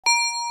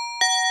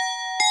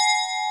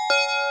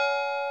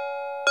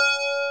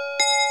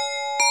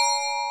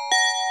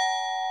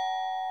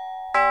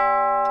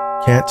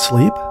Can't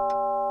sleep?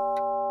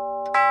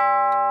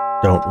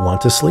 Don't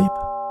want to sleep?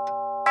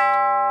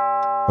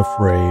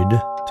 Afraid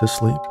to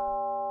sleep?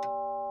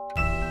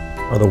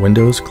 Are the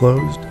windows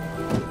closed?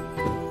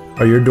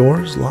 Are your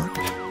doors locked?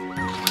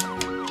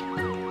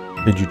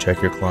 Did you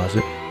check your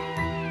closet?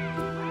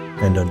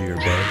 And under your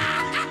bed?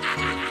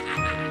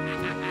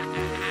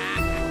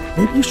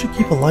 Maybe you should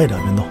keep a light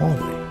on in the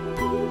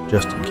hallway,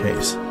 just in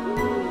case.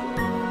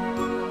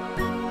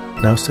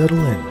 Now settle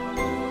in.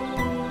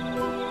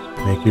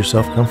 Make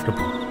yourself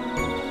comfortable.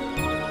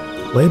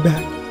 Lay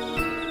back.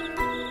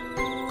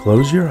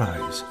 Close your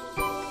eyes.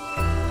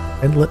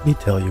 And let me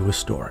tell you a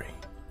story.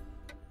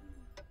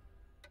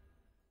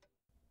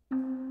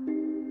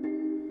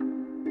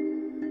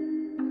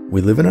 We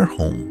live in our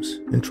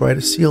homes and try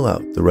to seal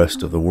out the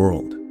rest of the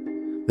world.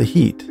 The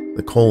heat,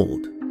 the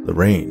cold, the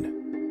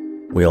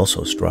rain. We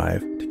also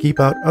strive to keep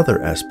out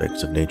other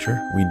aspects of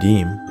nature we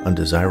deem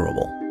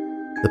undesirable.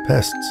 The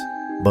pests,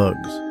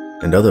 bugs,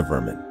 and other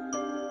vermin,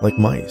 like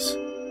mice.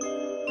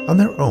 On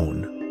their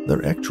own,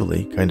 they're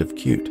actually kind of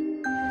cute,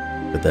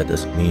 but that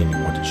doesn't mean you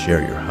want to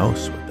share your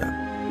house with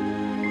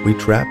them. We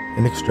trap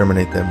and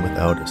exterminate them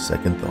without a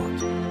second thought.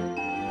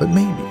 But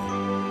maybe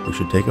we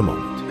should take a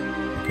moment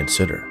and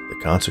consider the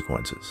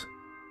consequences.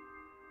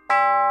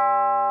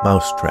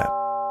 Mousetrap.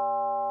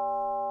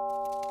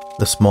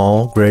 The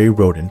small gray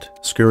rodent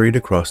scurried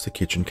across the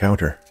kitchen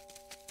counter.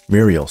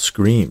 Muriel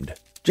screamed,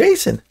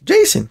 "Jason!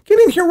 Jason! Get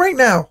in here right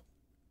now!"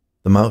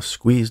 The mouse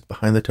squeezed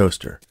behind the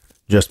toaster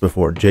just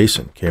before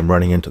Jason came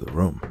running into the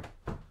room.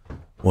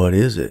 "What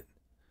is it?"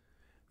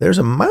 "There's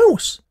a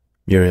mouse!"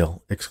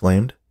 Muriel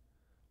exclaimed.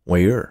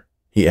 "Where?"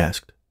 he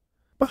asked.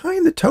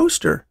 "Behind the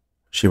toaster,"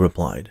 she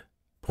replied,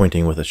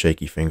 pointing with a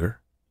shaky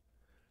finger.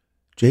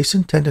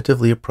 Jason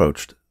tentatively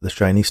approached the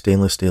shiny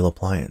stainless steel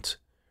appliance,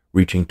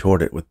 reaching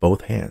toward it with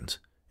both hands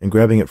and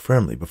grabbing it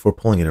firmly before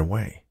pulling it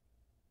away.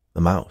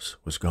 The mouse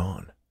was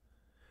gone.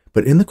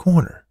 But in the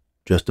corner,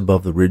 just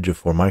above the ridge of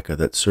formica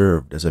that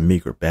served as a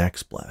meager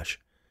backsplash,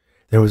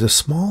 there was a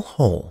small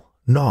hole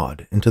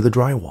gnawed into the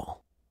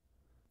drywall.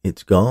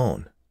 "It's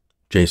gone,"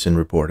 Jason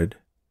reported.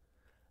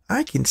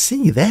 "I can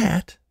see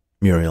that,"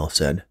 Muriel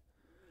said.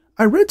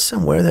 "I read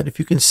somewhere that if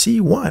you can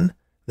see one,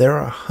 there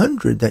are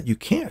 100 that you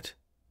can't."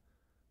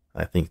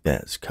 "I think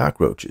that's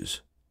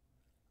cockroaches."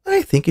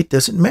 "I think it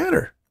doesn't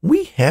matter.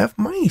 We have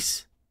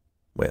mice."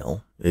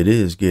 "Well, it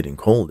is getting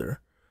colder.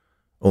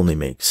 Only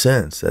makes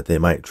sense that they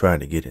might try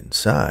to get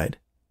inside,"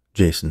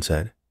 Jason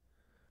said.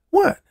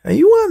 "What, are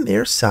you on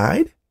their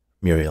side?"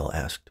 Muriel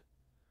asked.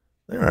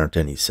 "There aren't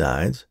any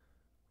sides.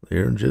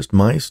 They're just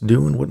mice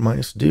doing what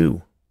mice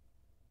do."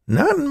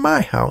 "Not in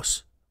my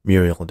house,"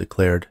 Muriel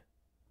declared.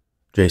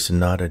 Jason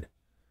nodded.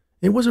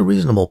 It was a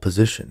reasonable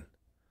position.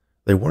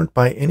 They weren't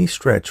by any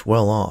stretch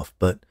well off,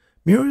 but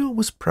Muriel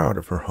was proud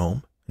of her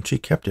home, and she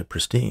kept it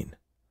pristine.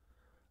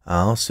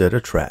 "I'll set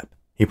a trap,"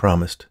 he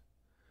promised.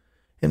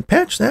 "And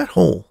patch that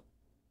hole."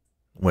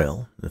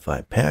 "Well, if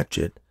I patch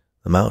it,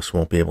 the mouse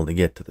won't be able to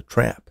get to the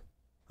trap.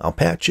 I'll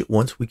patch it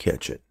once we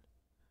catch it."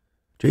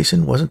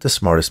 Jason wasn't the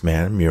smartest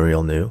man,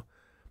 Muriel knew,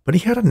 but he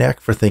had a knack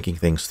for thinking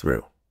things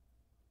through.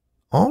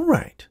 "All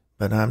right,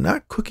 but I'm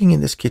not cooking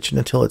in this kitchen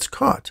until it's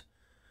caught.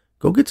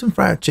 Go get some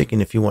fried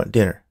chicken if you want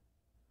dinner."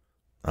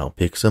 "I'll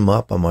pick some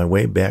up on my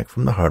way back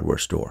from the hardware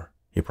store,"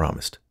 he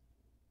promised.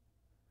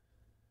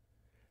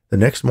 The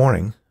next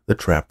morning, the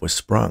trap was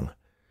sprung,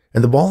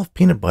 and the ball of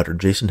peanut butter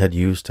Jason had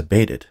used to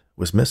bait it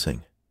was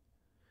missing.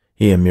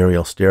 He and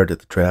Muriel stared at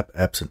the trap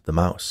absent the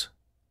mouse.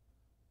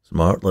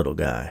 "Smart little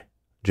guy,"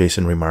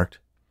 Jason remarked.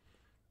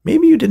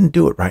 "Maybe you didn't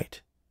do it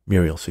right,"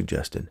 Muriel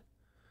suggested.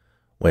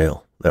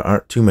 "Well, there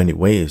aren't too many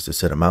ways to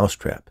set a mouse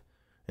trap,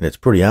 and it's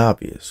pretty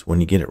obvious when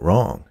you get it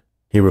wrong,"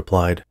 he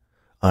replied,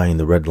 eyeing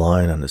the red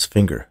line on his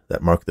finger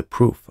that marked the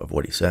proof of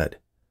what he said.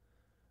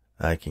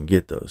 "I can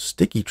get those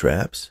sticky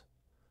traps."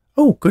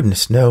 "Oh,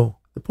 goodness, no.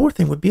 The poor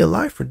thing would be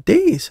alive for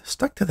days,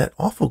 stuck to that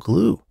awful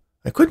glue.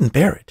 I couldn't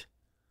bear it."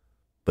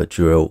 "But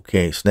you're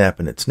okay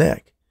snapping its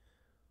neck."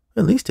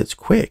 "At least it's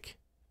quick,"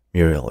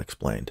 Muriel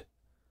explained.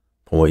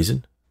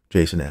 "Poison?"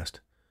 Jason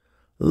asked.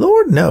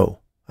 "Lord, no.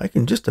 I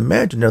can just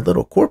imagine their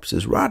little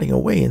corpses rotting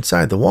away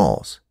inside the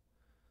walls."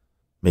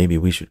 "Maybe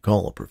we should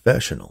call a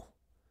professional."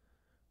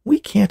 "We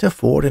can't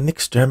afford an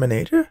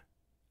exterminator."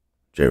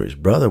 "Jerry's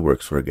brother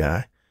works for a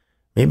guy.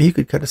 Maybe he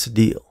could cut us a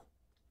deal."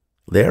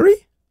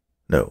 "Larry?"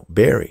 "No,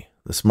 Barry,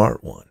 the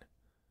smart one."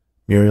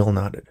 Muriel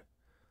nodded.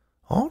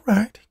 "All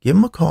right, give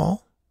him a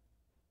call."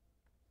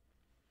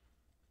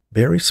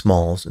 Barry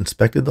Smalls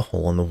inspected the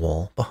hole in the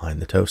wall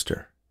behind the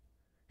toaster.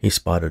 He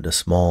spotted a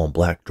small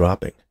black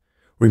dropping,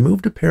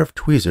 removed a pair of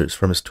tweezers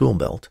from his tool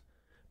belt,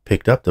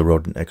 picked up the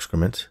rodent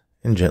excrement,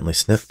 and gently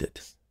sniffed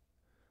it.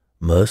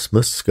 "Mus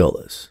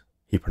musculus,"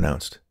 he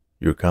pronounced.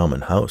 "Your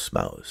common house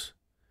mouse."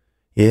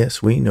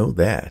 "Yes, we know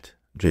that,"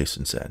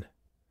 Jason said.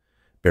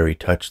 Barry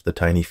touched the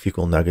tiny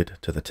fecal nugget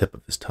to the tip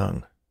of his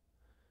tongue.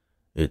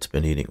 "It's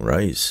been eating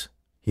rice,"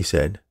 he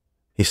said.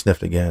 He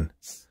sniffed again.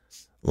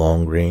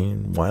 "Long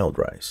grain, wild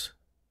rice.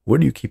 Where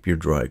do you keep your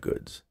dry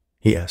goods?"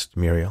 he asked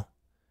Muriel.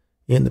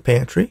 "In the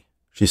pantry,"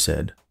 she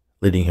said,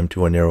 leading him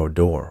to a narrow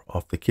door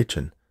off the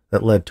kitchen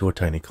that led to a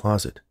tiny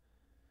closet.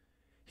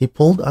 He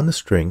pulled on the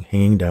string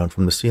hanging down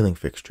from the ceiling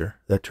fixture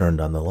that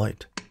turned on the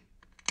light.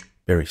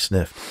 Barry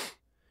sniffed.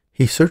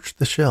 He searched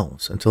the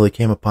shelves until he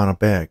came upon a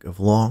bag of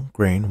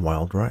long-grain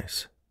wild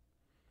rice.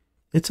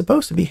 "It's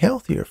supposed to be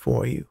healthier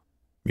for you,"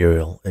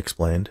 Muriel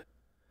explained.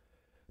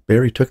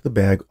 Barry took the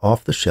bag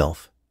off the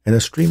shelf, and a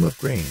stream of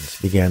grains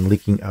began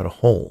leaking out a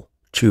hole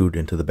chewed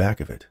into the back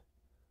of it.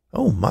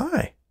 "Oh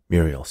my,"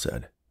 Muriel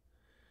said.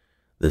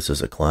 "This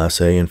is a Class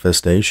A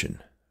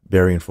infestation,"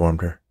 Barry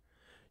informed her.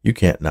 "You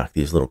can't knock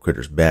these little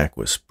critters back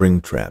with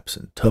spring traps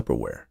and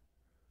Tupperware."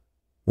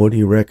 "What do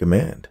you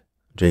recommend?"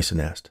 Jason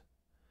asked.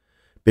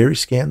 Barry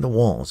scanned the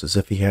walls as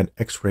if he had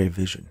X-ray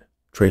vision,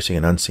 tracing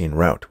an unseen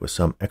route with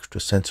some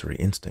extrasensory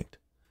instinct.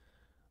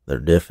 "They're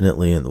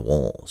definitely in the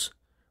walls.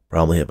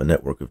 Probably have a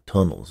network of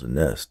tunnels and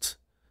nests.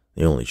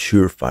 The only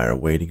surefire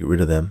way to get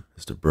rid of them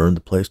is to burn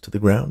the place to the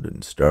ground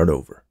and start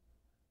over."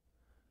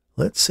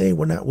 "Let's say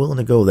we're not willing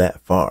to go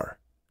that far,"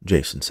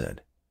 Jason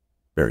said.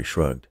 Barry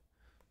shrugged.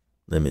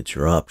 "Limits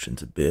your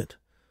options a bit,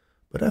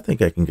 but I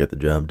think I can get the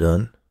job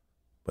done.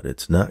 But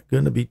it's not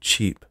going to be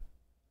cheap."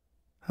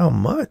 "How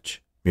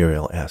much?"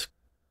 Muriel asked.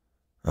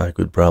 "I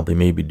could probably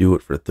maybe do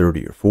it for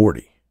 30 or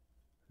 40.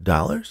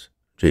 "Dollars?"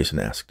 Jason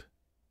asked.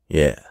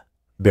 "Yeah,"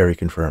 Barry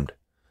confirmed.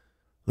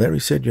 "Larry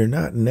said you're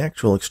not an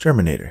actual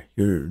exterminator.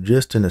 You're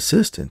just an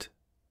assistant."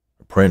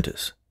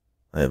 "Apprentice.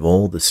 I have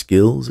all the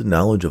skills and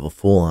knowledge of a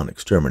full-on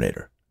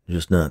exterminator,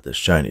 just not the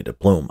shiny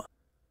diploma."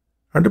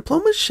 "Are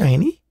diplomas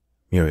shiny?"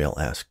 Muriel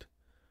asked.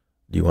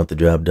 "Do you want the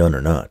job done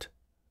or not?"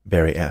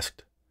 Barry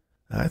asked.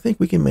 "I think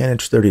we can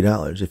manage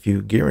 $30 if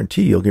you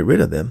guarantee you'll get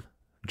rid of them,"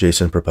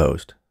 Jason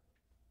proposed.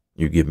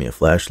 "You give me a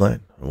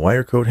flashlight, a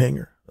wire coat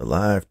hanger, a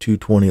live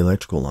 220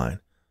 electrical line,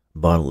 a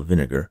bottle of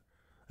vinegar,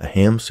 a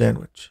ham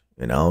sandwich,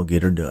 and I'll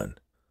get her done."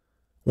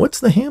 "What's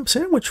the ham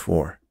sandwich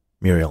for?"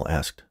 Muriel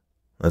asked.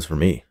 "That's for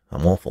me.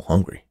 I'm awful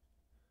hungry."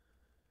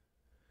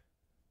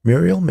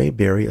 Muriel made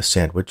Barry a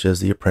sandwich as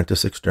the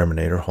apprentice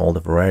exterminator hauled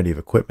a variety of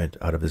equipment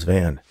out of his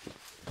van.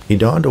 He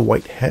donned a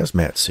white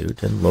hazmat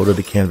suit and loaded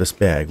a canvas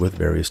bag with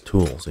various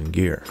tools and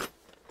gear.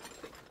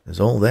 "Is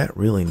all that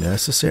really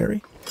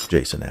necessary?"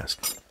 Jason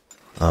asked.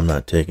 "I'm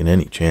not taking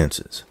any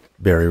chances,"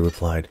 Barry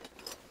replied.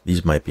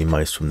 "These might be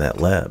mice from that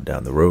lab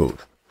down the road."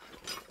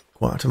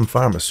 "Quantum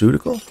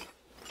Pharmaceutical?"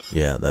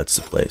 "Yeah, that's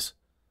the place.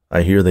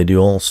 I hear they do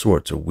all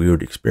sorts of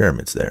weird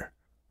experiments there.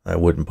 I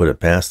wouldn't put it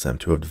past them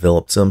to have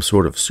developed some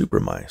sort of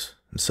super mice,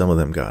 and some of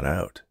them got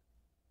out."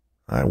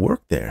 "I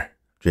worked there,"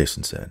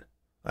 Jason said.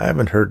 "I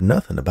haven't heard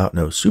nothing about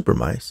no super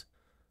mice."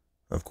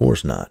 "Of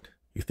course not.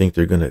 You think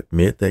they're going to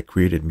admit they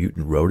created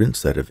mutant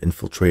rodents that have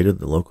infiltrated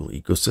the local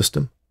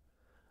ecosystem?"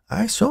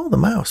 "I saw the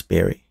mouse,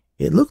 Barry.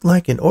 It looked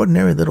like an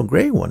ordinary little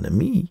gray one to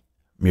me,"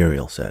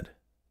 Muriel said.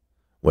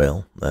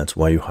 "Well, that's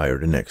why you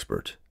hired an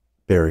expert,"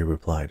 Barry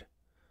replied.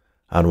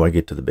 "How do I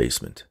get to the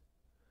basement?"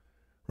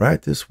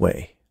 "Right this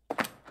way."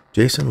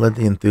 Jason led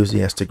the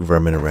enthusiastic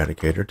vermin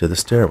eradicator to the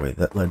stairway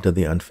that led to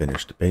the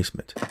unfinished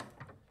basement. It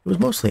was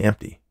mostly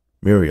empty.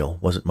 Muriel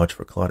wasn't much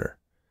for clutter.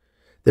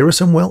 There were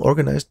some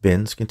well-organized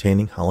bins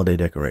containing holiday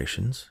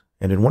decorations,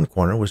 and in one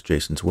corner was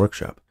Jason's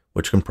workshop,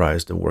 which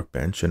comprised a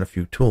workbench and a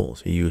few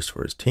tools he used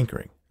for his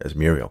tinkering, as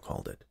Muriel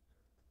called it.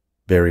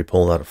 Barry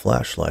pulled out a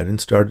flashlight and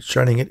started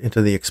shining it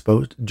into the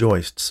exposed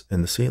joists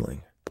in the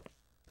ceiling.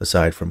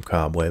 Aside from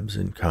cobwebs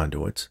and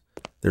conduits,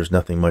 there's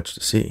nothing much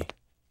to see.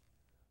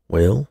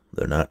 "Well,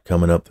 they're not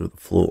coming up through the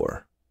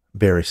floor,"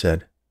 Barry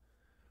said.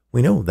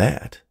 "We know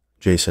that,"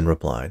 Jason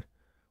replied.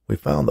 "We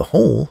found the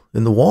hole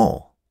in the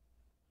wall."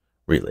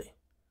 "Really?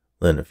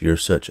 Then if you're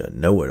such a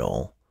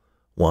know-it-all,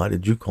 why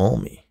did you call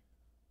me?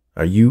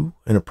 Are you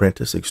an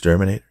apprentice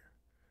exterminator?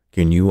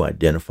 Can you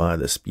identify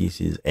the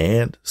species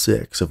and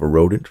sex of a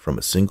rodent from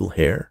a single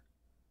hair?"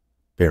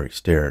 Barry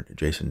stared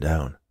Jason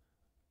down.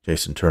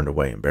 Jason turned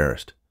away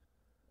embarrassed.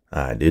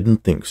 "I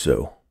didn't think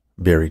so,"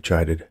 Barry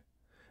chided,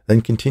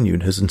 then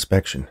continued his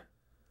inspection.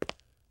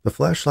 The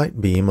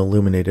flashlight beam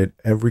illuminated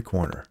every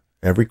corner,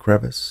 every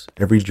crevice,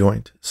 every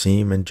joint,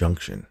 seam, and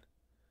junction.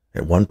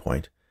 At one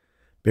point,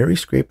 Barry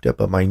scraped up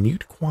a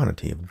minute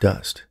quantity of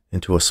dust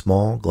into a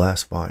small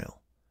glass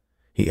vial.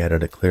 He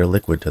added a clear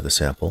liquid to the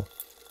sample,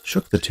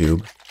 shook the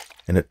tube,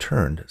 and it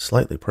turned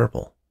slightly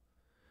purple.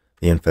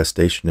 The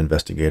infestation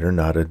investigator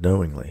nodded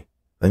knowingly,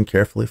 then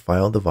carefully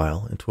filed the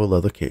vial into a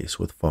leather case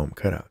with foam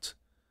cutouts.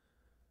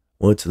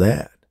 "What's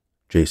that?"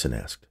 Jason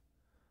asked.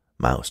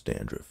 "Mouse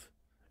dandruff.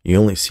 You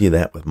only see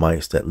that with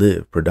mice that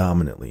live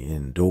predominantly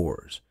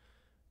indoors.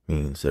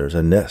 Means there's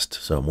a nest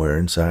somewhere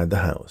inside the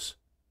house."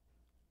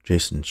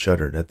 Jason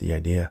shuddered at the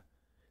idea.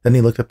 Then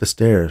he looked up the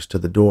stairs to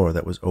the door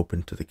that was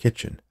open to the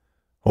kitchen,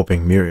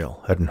 hoping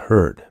Muriel hadn't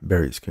heard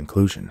Barry's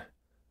conclusion.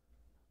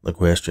 "The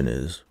question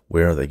is,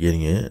 where are they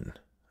getting in?"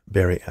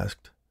 Barry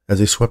asked, as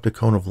he swept a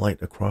cone of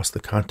light across the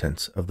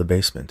contents of the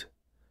basement.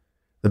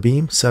 The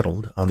beam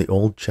settled on the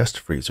old chest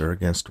freezer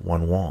against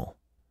one wall.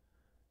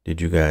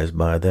 "Did you guys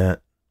buy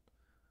that?"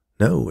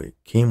 "No, it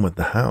came with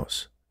the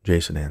house,"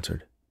 Jason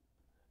answered.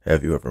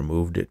 "Have you ever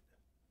moved it?"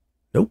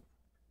 "Nope."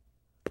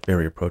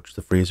 Barry approached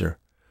the freezer,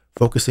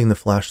 focusing the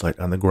flashlight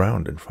on the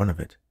ground in front of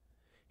it.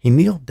 He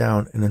kneeled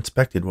down and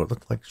inspected what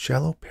looked like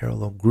shallow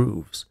parallel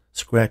grooves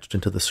scratched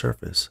into the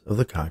surface of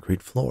the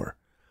concrete floor,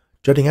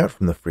 jutting out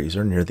from the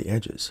freezer near the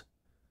edges.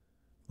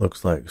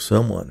 Looks like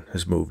someone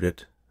has moved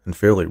it, and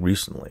fairly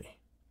recently.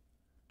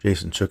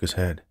 Jason shook his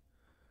head.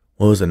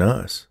 Wasn't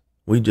us.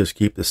 We just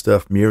keep the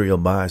stuff Muriel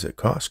buys at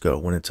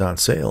Costco when it's on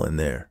sale in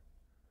there.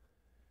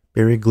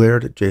 Barry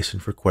glared at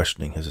Jason for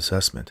questioning his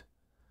assessment.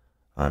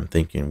 I'm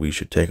thinking we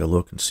should take a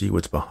look and see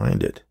what's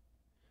behind it.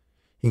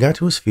 He got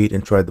to his feet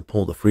and tried to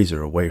pull the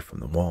freezer away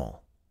from the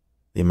wall.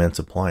 The immense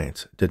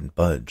appliance didn't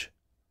budge.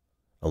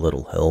 A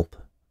little help?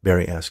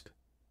 Barry asked.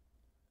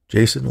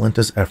 Jason lent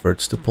his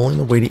efforts to pulling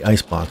the weighty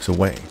icebox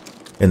away,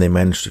 and they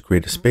managed to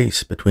create a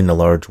space between the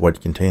large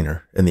white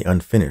container and the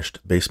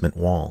unfinished basement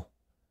wall.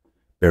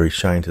 Barry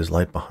shined his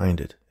light behind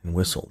it and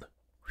whistled.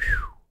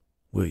 Whew!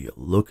 Will you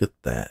look at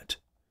that?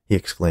 He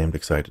exclaimed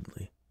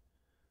excitedly.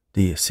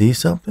 Do you see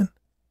something?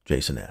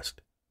 Jason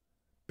asked.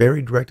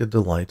 Barry directed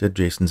the light at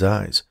Jason's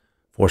eyes,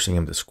 forcing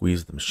him to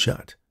squeeze them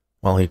shut,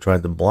 while he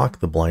tried to block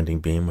the blinding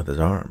beam with his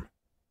arm.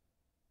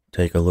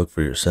 Take a look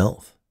for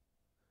yourself.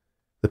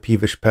 The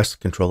peevish pest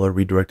controller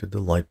redirected the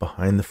light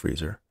behind the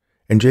freezer,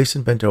 and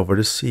Jason bent over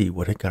to see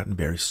what had gotten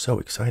Barry so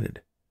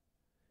excited.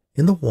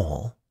 In the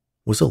wall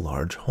was a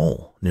large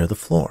hole near the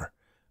floor,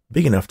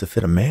 big enough to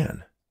fit a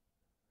man.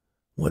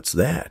 What's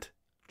that?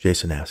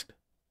 Jason asked.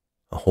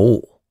 A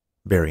hole,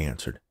 Barry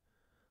answered.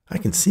 I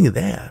can see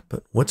that,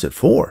 but what's it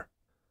for?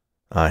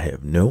 I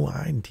have no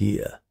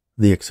idea,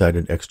 the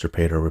excited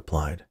extirpator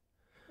replied.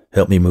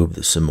 Help me move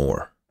this some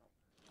more.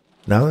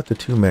 Now that the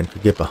two men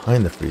could get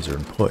behind the freezer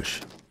and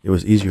push, it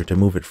was easier to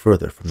move it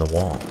further from the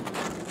wall.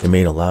 It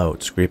made a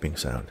loud scraping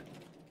sound.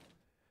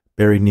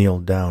 Barry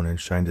kneeled down and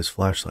shined his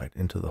flashlight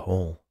into the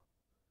hole.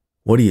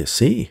 What do you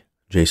see?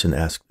 Jason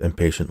asked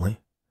impatiently.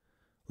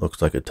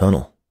 Looks like a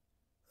tunnel.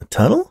 A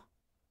tunnel?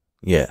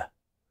 Yeah.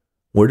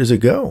 Where does it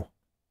go?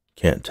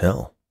 Can't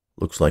tell.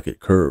 Looks like it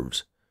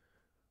curves.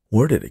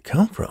 Where did it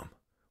come from?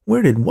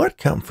 Where did what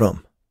come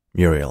from?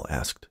 Muriel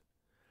asked.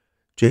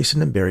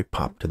 Jason and Barry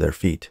popped to their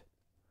feet.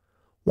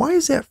 Why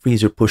is that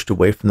freezer pushed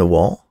away from the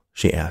wall?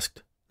 She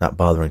asked, not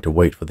bothering to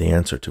wait for the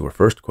answer to her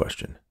first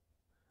question.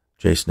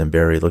 Jason and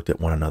Barry looked at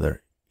one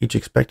another, each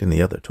expecting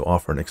the other to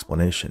offer an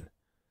explanation.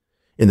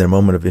 In their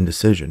moment of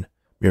indecision,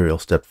 Muriel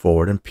stepped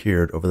forward and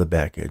peered over the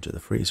back edge of the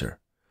freezer.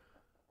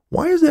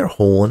 Why is there a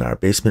hole in our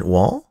basement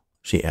wall?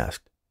 She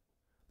asked.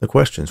 The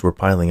questions were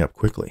piling up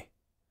quickly.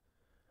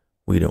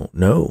 We don't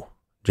know,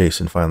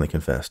 Jason finally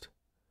confessed.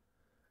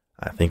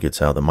 I think it's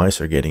how the mice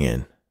are getting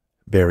in,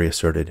 Barry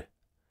asserted.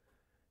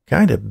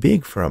 Kind of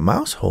big for a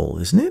mouse hole,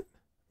 isn't it?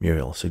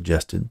 Muriel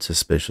suggested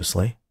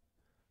suspiciously.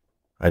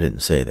 I didn't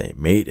say they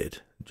made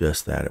it,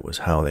 just that it was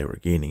how they were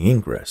gaining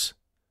ingress.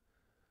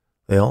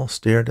 They all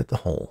stared at the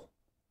hole.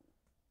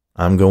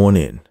 I'm going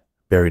in,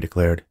 Barry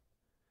declared.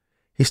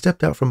 He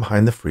stepped out from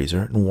behind the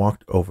freezer and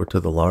walked over to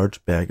the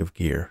large bag of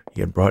gear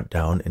he had brought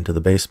down into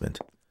the basement.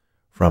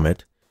 From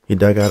it, he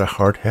dug out a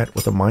hard hat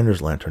with a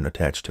miner's lantern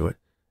attached to it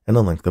and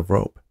a length of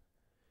rope.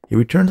 He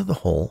returned to the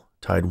hole,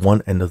 tied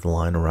one end of the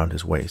line around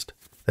his waist,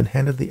 then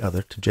handed the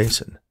other to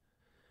Jason.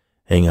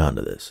 Hang on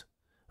to this.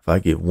 If I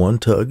give one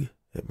tug,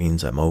 it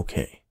means I'm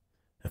okay.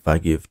 If I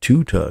give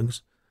 2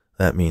 tugs,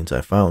 that means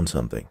I found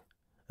something.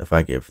 If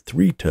I give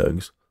 3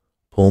 tugs,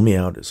 pull me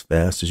out as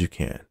fast as you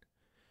can.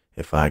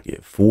 If I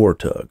give 4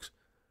 tugs,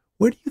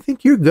 where do you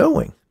think you're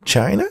going?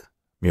 China?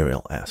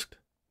 Muriel asked,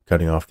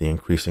 cutting off the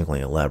increasingly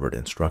elaborate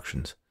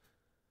instructions.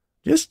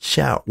 Just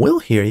shout, we'll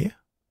hear you.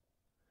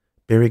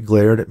 Barry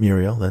glared at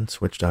Muriel, then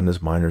switched on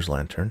his miner's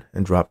lantern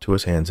and dropped to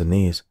his hands and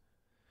knees.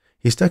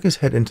 He stuck his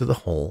head into the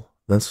hole,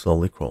 then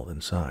slowly crawled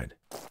inside.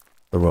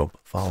 The rope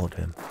followed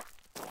him.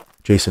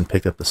 Jason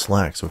picked up the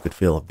slack so he could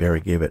feel if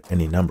Barry gave it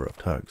any number of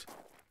tugs.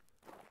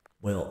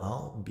 Well,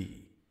 I'll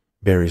be,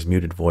 Barry's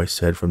muted voice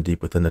said from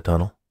deep within the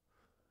tunnel.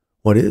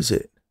 What is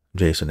it?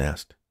 Jason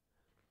asked.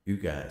 You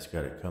guys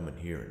gotta come in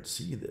here and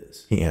see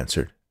this, he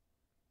answered.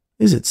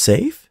 Is it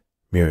safe?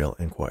 Muriel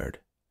inquired.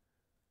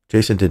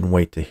 Jason didn't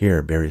wait to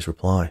hear Barry's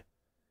reply.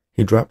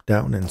 He dropped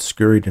down and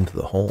scurried into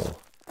the hole.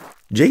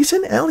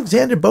 Jason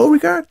Alexander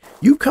Beauregard,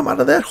 you come out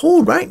of that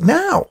hole right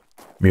now,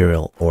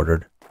 Muriel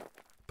ordered.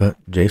 But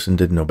Jason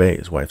didn't obey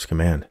his wife's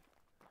command.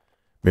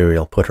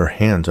 Muriel put her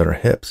hands on her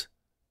hips,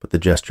 but the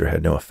gesture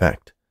had no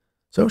effect,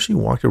 so she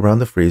walked around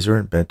the freezer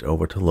and bent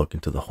over to look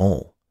into the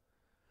hole.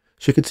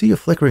 She could see a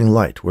flickering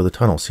light where the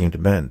tunnel seemed to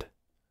bend.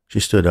 She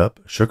stood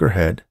up, shook her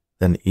head,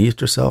 then eased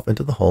herself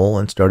into the hole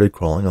and started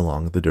crawling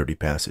along the dirty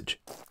passage.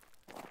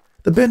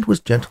 The bend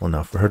was gentle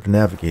enough for her to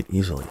navigate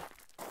easily.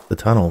 The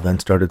tunnel then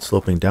started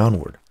sloping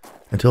downward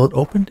until it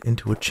opened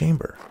into a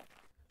chamber.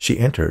 She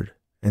entered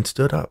and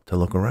stood up to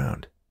look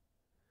around.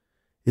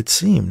 It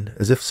seemed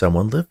as if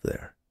someone lived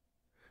there.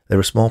 There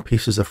were small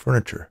pieces of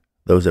furniture,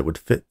 those that would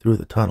fit through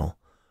the tunnel,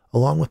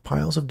 along with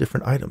piles of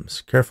different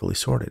items, carefully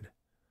sorted.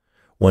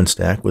 One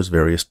stack was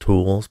various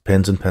tools,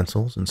 pens and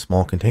pencils, and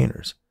small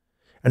containers.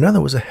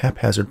 Another was a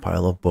haphazard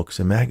pile of books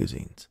and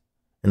magazines.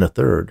 and a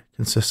third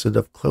consisted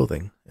of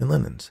clothing and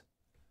linens.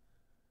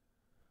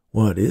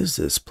 "What is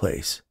this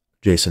place?"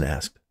 Jason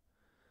asked.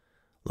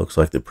 "Looks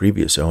like the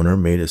previous owner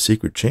made a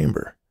secret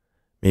chamber.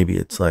 Maybe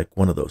it's like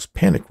one of those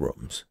panic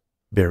rooms,"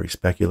 Barry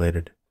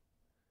speculated.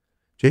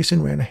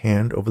 Jason ran a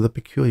hand over the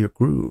peculiar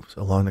grooves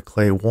along the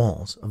clay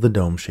walls of the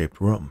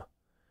dome-shaped room.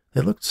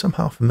 They looked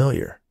somehow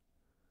familiar.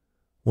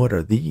 "What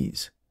are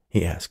these?"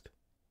 he asked.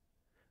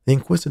 The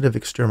inquisitive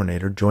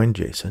exterminator joined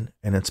Jason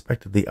and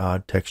inspected the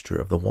odd texture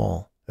of the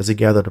wall as he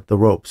gathered up the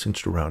rope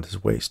cinched around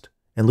his waist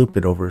and looped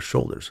it over his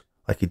shoulders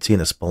like he'd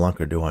seen a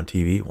spelunker do on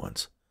TV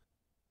once.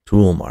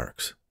 "Tool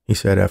marks," he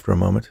said after a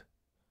moment.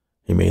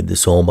 "He made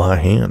this all by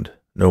hand.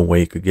 No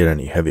way he could get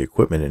any heavy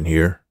equipment in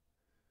here."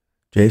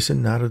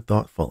 Jason nodded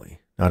thoughtfully,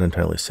 not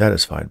entirely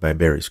satisfied by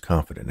Barry's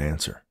confident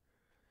answer.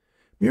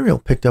 Muriel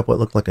picked up what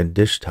looked like a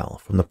dish towel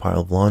from the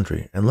pile of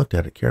laundry and looked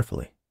at it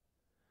carefully.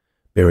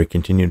 Barry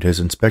continued his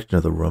inspection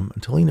of the room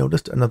until he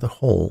noticed another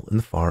hole in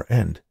the far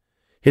end,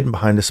 hidden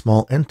behind a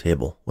small end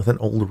table with an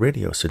old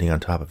radio sitting on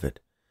top of it,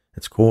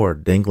 its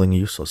cord dangling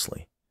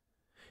uselessly.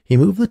 He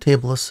moved the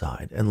table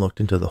aside and looked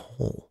into the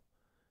hole.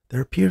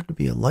 There appeared to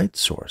be a light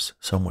source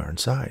somewhere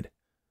inside.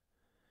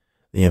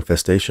 The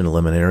infestation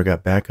eliminator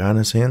got back on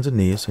his hands and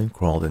knees and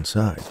crawled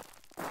inside.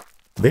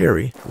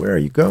 "Barry, where are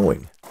you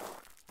going?"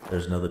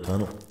 "There's another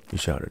tunnel," he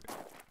shouted.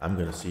 "I'm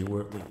going to see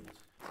where it leads."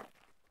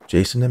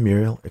 Jason and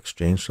Muriel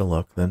exchanged a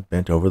look, then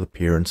bent over the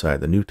pier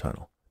inside the new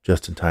tunnel,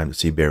 just in time to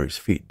see Barry's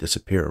feet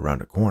disappear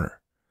around a corner.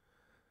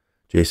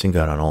 Jason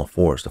got on all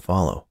fours to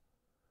follow.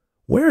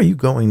 "Where are you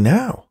going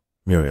now?"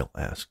 Muriel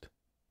asked.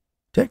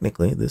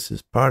 "Technically, this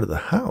is part of the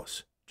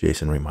house,"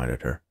 Jason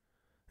reminded her.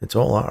 "It's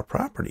all our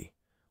property.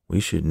 We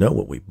should know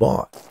what we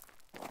bought."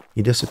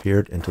 He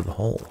disappeared into the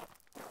hole.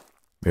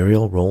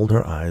 Muriel rolled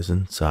her eyes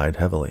and sighed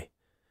heavily.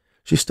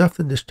 She stuffed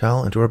the dish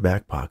towel into her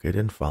back pocket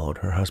and followed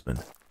her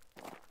husband.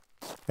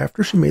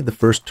 After she made the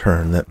first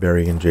turn that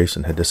Barry and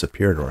Jason had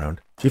disappeared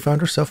around, she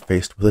found herself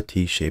faced with a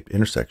T-shaped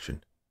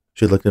intersection.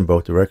 She looked in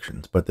both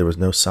directions, but there was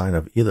no sign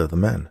of either of the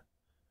men.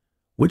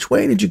 "Which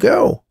way did you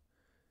go?"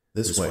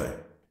 This way.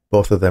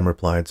 Both of them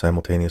replied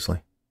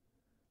simultaneously.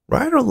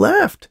 "Right or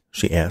left?"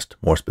 she asked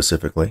more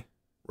specifically.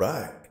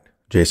 "Right,"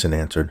 Jason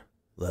answered.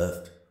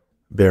 "Left,"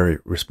 Barry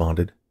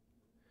responded.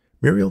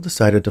 Muriel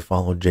decided to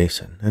follow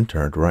Jason and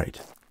turned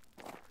right.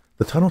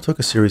 The tunnel took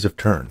a series of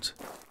turns.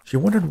 She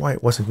wondered why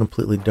it wasn't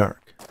completely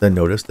dark, then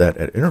noticed that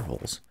at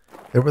intervals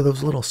there were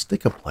those little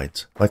stick-up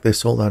lights like they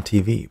sold on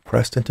TV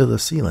pressed into the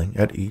ceiling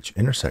at each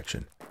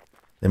intersection.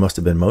 They must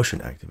have been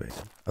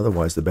motion-activated,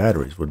 otherwise the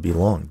batteries would be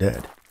long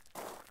dead.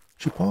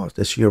 She paused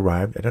as she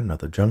arrived at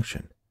another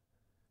junction.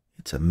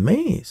 "It's a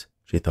maze,"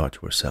 she thought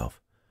to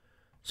herself,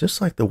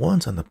 "just like the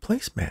ones on the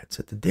placemats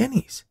at the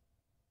Denny's."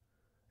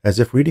 As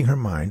if reading her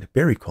mind,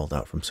 Barry called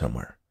out from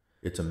somewhere.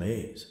 "It's a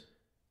maze.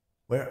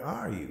 Where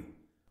are you?"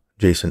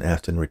 Jason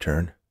asked in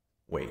return.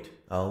 "Wait,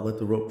 I'll let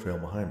the rope trail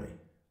behind me.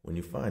 When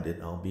you find it,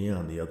 I'll be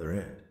on the other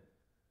end."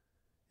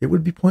 It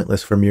would be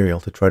pointless for Muriel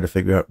to try to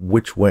figure out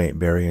which way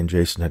Barry and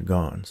Jason had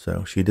gone,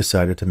 so she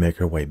decided to make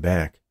her way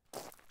back.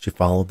 She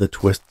followed the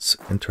twists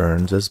and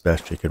turns as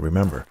best she could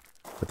remember,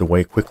 but the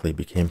way quickly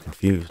became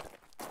confused.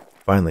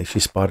 Finally, she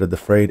spotted the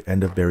frayed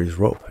end of Barry's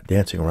rope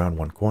dancing around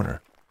one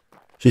corner.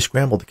 She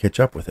scrambled to catch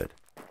up with it.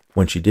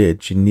 When she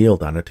did, she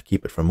kneeled on it to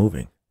keep it from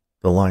moving.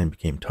 The line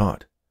became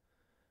taut.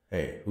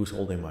 "Hey, who's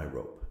holding my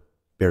rope?"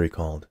 Barry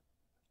called.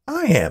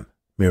 "I am,"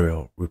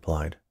 Muriel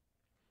replied.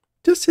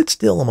 "Just sit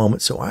still a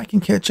moment so I can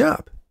catch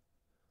up."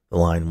 The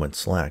line went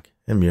slack,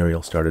 and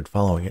Muriel started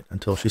following it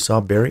until she saw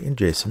Barry and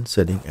Jason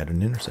sitting at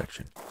an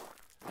intersection.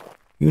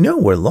 "You know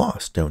we're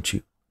lost, don't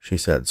you?" she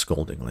said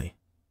scoldingly.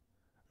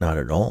 "Not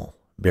at all,"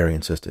 Barry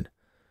insisted.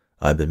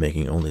 "I've been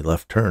making only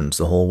left turns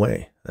the whole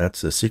way.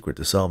 That's the secret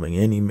to solving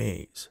any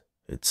maze.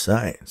 It's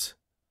science."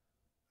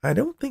 "I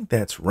don't think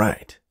that's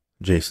right,"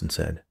 Jason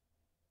said.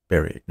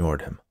 Barry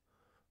ignored him.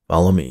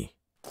 "Follow me."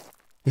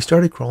 He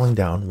started crawling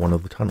down one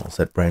of the tunnels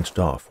that branched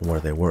off from where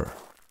they were.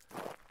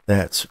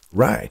 "That's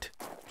right,"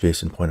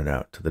 Jason pointed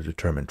out to the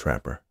determined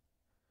trapper.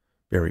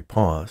 Barry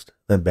paused,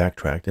 then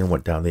backtracked and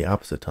went down the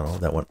opposite tunnel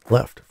that went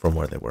left from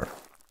where they were.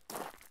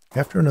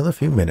 After another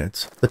few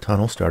minutes, the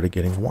tunnel started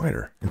getting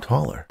wider and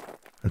taller,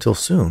 until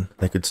soon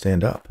they could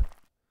stand up.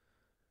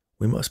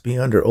 "We must be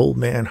under Old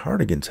Man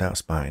Hartigan's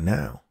house by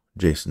now,"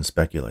 Jason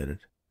speculated.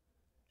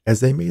 As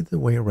they made their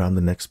way around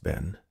the next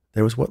bend,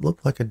 there was what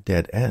looked like a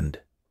dead end.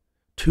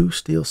 2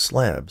 steel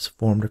slabs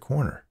formed a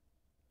corner.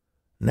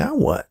 "Now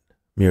what?"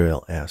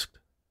 Muriel asked.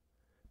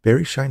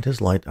 Barry shined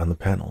his light on the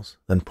panels,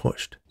 then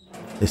pushed.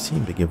 They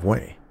seemed to give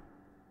way.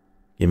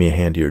 "Give me a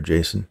hand here,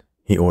 Jason,"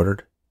 he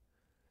ordered.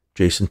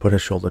 Jason put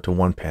his shoulder to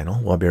one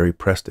panel while Barry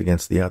pressed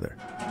against the other.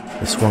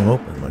 They swung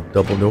open like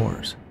double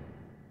doors.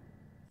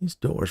 "These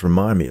doors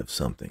remind me of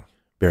something,"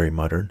 Barry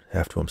muttered,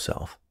 half to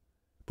himself.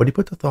 But he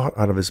put the thought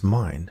out of his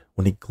mind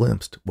when he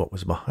glimpsed what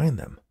was behind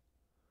them.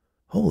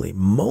 "Holy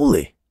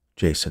moly!"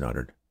 Jason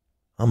uttered.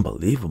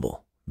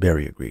 "Unbelievable,"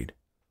 Barry agreed.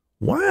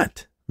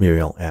 "What?"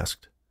 Muriel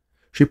asked.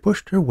 She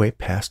pushed her way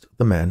past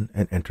the men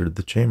and entered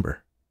the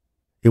chamber.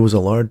 It was a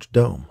large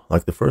dome,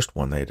 like the first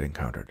one they had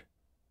encountered,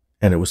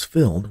 and it was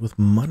filled with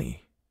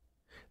money.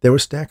 There were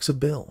stacks of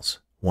bills,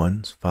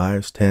 ones,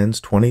 fives,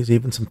 tens, 20s,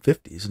 even some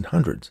 50s and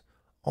hundreds,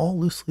 all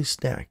loosely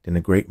stacked in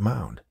a great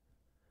mound.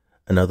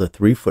 Another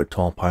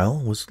 3-foot-tall pile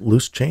was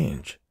loose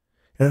change,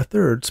 and a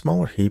third,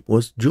 smaller heap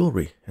was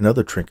jewelry and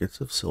other trinkets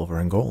of silver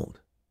and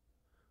gold.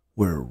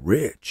 "We're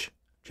rich,"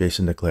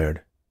 Jason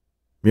declared.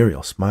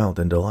 Muriel smiled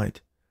in delight.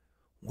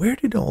 "Where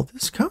did all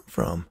this come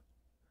from?"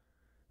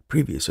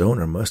 "Previous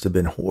owner must have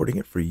been hoarding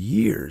it for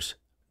years,"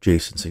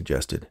 Jason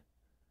suggested.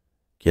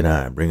 "Can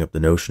I bring up the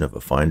notion of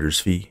a finder's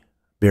fee?"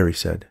 Barry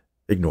said,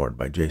 ignored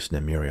by Jason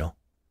and Muriel.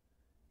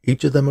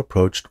 Each of them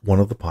approached one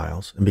of the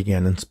piles and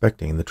began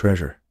inspecting the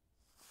treasure.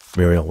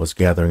 Muriel was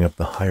gathering up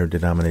the higher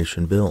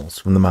denomination bills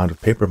from the mound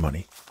of paper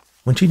money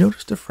when she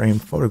noticed a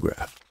framed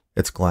photograph,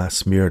 its glass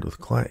smeared with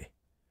clay.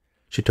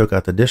 She took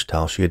out the dish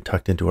towel she had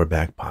tucked into her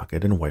back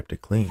pocket and wiped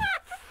it clean,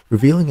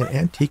 revealing an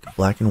antique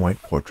black and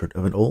white portrait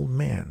of an old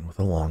man with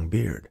a long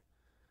beard.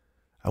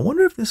 "I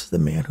wonder if this is the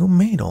man who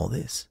made all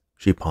this,"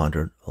 she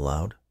pondered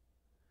aloud.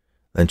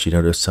 Then she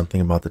noticed something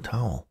about the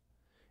towel.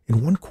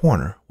 In one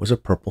corner was a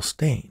purple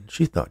stain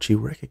she thought she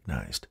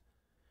recognized.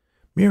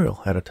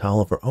 Muriel had a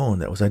towel of her own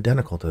that was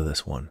identical to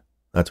this one.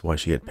 That's why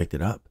she had picked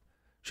it up.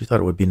 She thought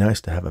it would be nice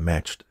to have a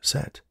matched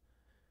set.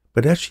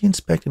 But as she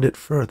inspected it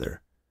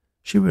further,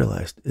 she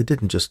realized it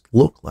didn't just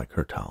look like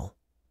her towel.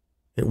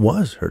 It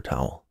was her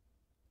towel.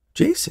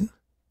 "Jason,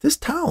 this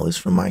towel is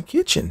from my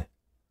kitchen."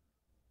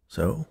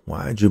 "So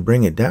why'd you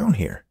bring it down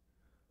here?"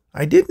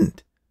 "I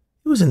didn't.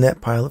 It was in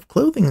that pile of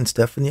clothing and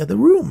stuff in the other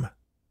room."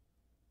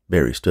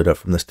 Barry stood up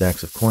from the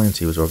stacks of coins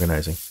he was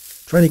organizing,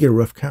 trying to get a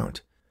rough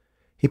count.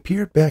 He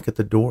peered back at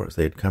the doors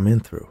they had come in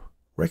through,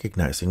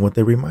 recognizing what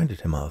they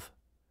reminded him of.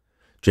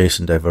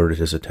 Jason diverted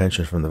his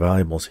attention from the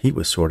valuables he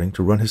was sorting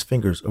to run his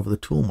fingers over the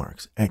tool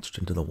marks etched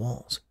into the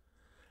walls.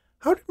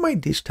 "How did my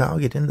dish towel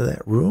get into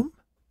that room?"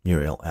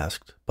 Muriel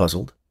asked,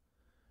 puzzled.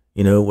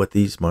 "You know what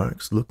these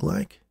marks look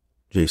like?"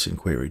 Jason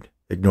queried,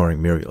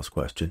 ignoring Muriel's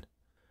question.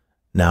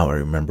 "Now I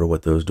remember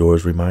what those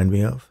doors remind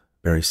me of,"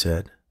 Barry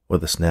said,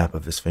 with a snap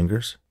of his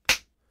fingers.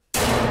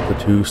 The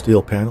 2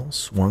 steel panels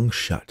swung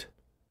shut.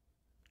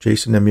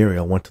 Jason and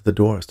Muriel went to the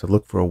doors to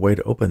look for a way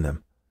to open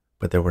them,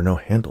 but there were no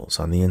handles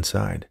on the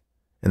inside,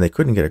 and they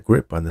couldn't get a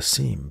grip on the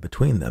seam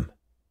between them.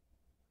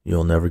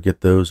 "You'll never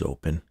get those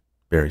open,"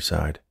 Barry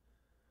sighed.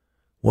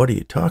 "What are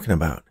you talking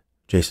about?"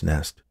 Jason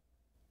asked.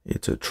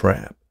 "It's a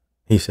trap,"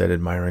 he said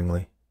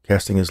admiringly,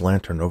 casting his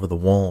lantern over the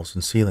walls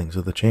and ceilings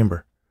of the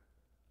chamber.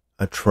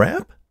 "A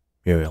trap?"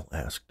 Muriel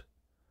asked.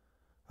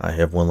 "I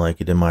have one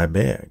like it in my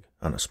bag,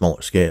 on a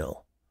smaller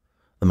scale.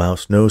 The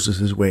mouse noses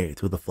his way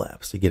through the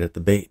flaps to get at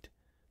the bait.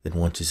 Then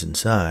once he's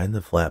inside,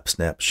 the flap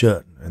snaps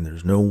shut, and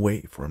there's no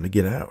way for him to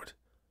get out."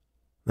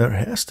 "There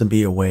has to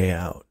be a way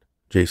out,"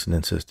 Jason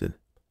insisted.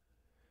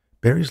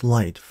 Barry's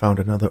light found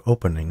another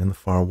opening in the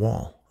far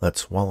wall that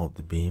swallowed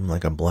the beam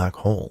like a black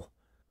hole.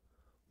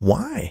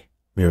 "Why?"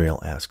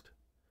 Muriel asked.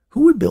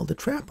 "Who would build a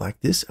trap like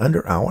this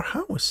under our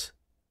house?"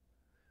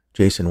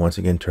 Jason once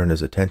again turned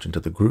his attention to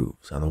the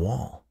grooves on the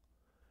wall.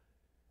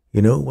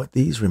 "You know what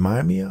these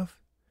remind me of?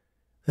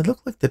 They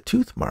look like the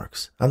tooth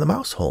marks on the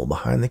mouse hole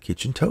behind the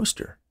kitchen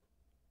toaster."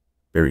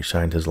 Barry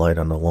shined his light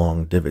on the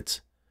long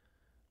divots.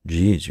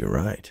 "Geez, you're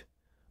right.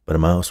 But a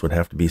mouse would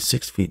have to be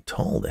 6 feet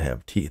tall to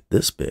have teeth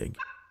this big."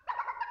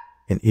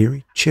 An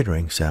eerie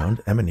chittering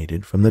sound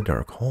emanated from the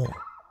dark hole.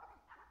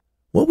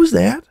 "What was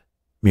that?"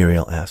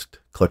 Muriel asked,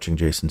 clutching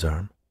Jason's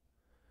arm.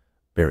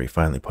 Barry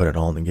finally put it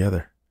all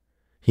together.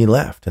 He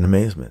laughed in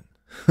amazement.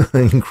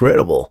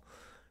 "Incredible.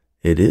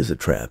 It is a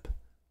trap,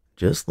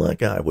 just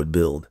like I would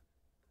build."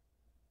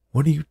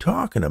 "What are you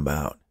talking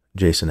about?"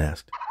 Jason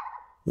asked.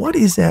 "What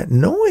is that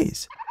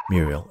noise?"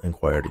 Muriel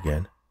inquired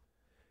again.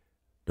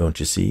 "Don't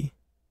you see?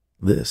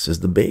 This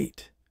is the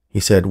bait," he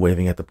said,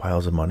 waving at the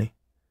piles of money.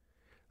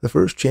 "The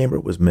first chamber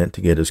was meant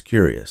to get us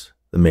curious.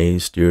 The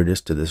maze steered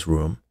us to this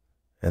room,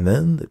 and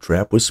then the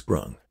trap was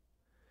sprung."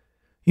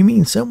 "You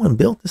mean someone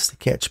built this to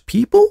catch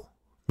people?"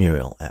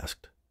 Muriel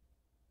asked.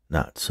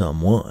 "Not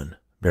someone,"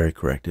 Barry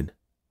corrected.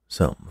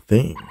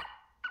 "Something."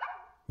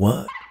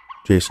 "What?"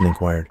 Jason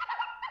inquired.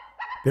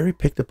 Barry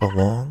picked up a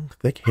long,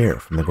 thick hair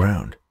from the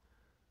ground.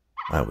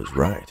 "I was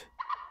right.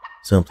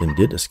 Something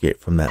did escape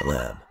from that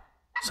lab.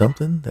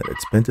 Something that had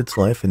spent its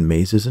life in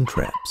mazes and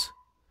traps.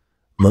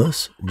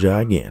 Mus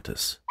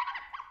gigantus.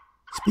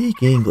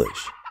 Speak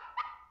English.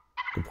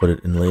 To put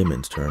it in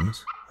layman's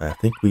terms, I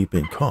think we've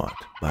been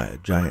caught by a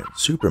giant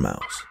super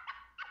mouse."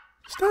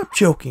 "Stop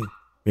joking,"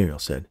 Muriel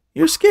said.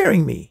 "You're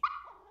scaring me."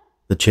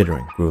 The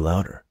chittering grew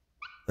louder,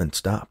 then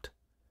stopped.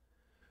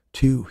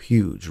 2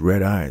 huge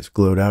red eyes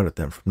glowed out at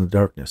them from the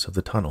darkness of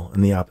the tunnel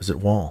in the opposite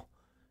wall.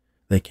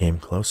 They came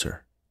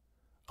closer.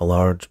 A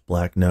large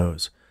black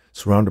nose,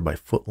 surrounded by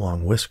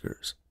foot-long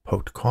whiskers,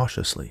 poked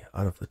cautiously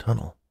out of the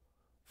tunnel,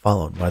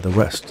 followed by the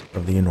rest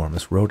of the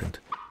enormous rodent.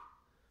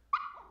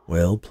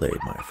 "Well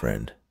played, my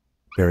friend,"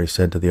 Barry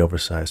said to the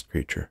oversized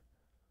creature.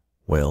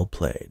 "Well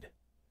played."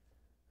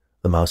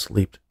 The mouse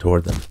leaped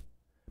toward them.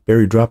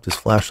 Barry dropped his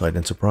flashlight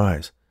in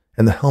surprise.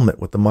 and the helmet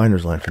with the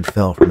miner's lantern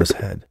fell from his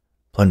head,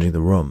 plunging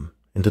the room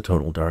into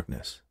total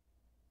darkness.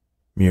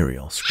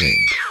 Muriel screamed.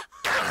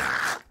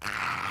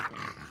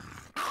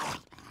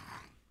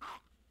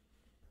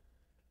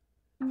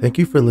 Thank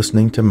you for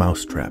listening to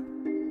Mousetrap,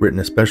 written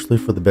especially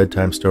for the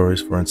Bedtime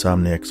Stories for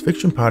Insomniacs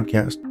fiction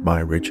podcast by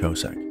Rich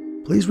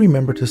Hosek. Please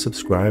remember to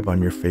subscribe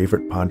on your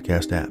favorite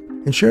podcast app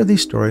and share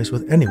these stories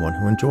with anyone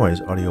who enjoys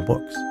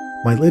audiobooks.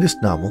 My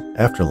latest novel,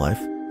 Afterlife,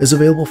 is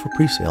available for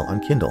pre-sale on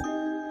Kindle.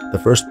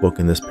 The first book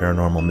in this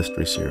paranormal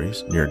mystery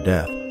series, Near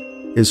Death,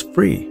 is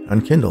free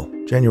on Kindle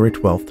January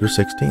 12th through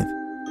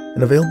 16th,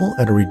 and available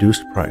at a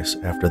reduced price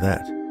after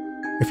that.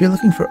 If you're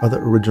looking for other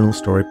original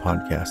story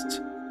podcasts,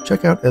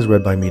 check out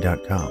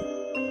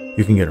asreadbyme.com.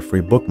 You can get a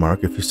free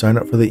bookmark if you sign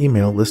up for the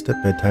email list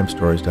at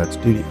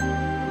bedtimestories.studio,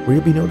 where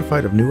you'll be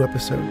notified of new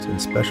episodes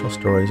and special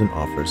stories and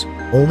offers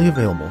only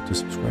available to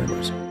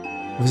subscribers.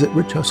 Visit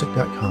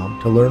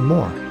richhosek.com to learn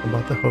more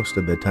about the host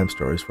of Bedtime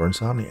Stories for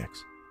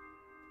Insomniacs.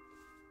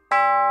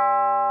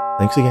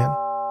 Thanks again,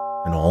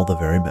 and all the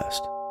very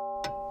best.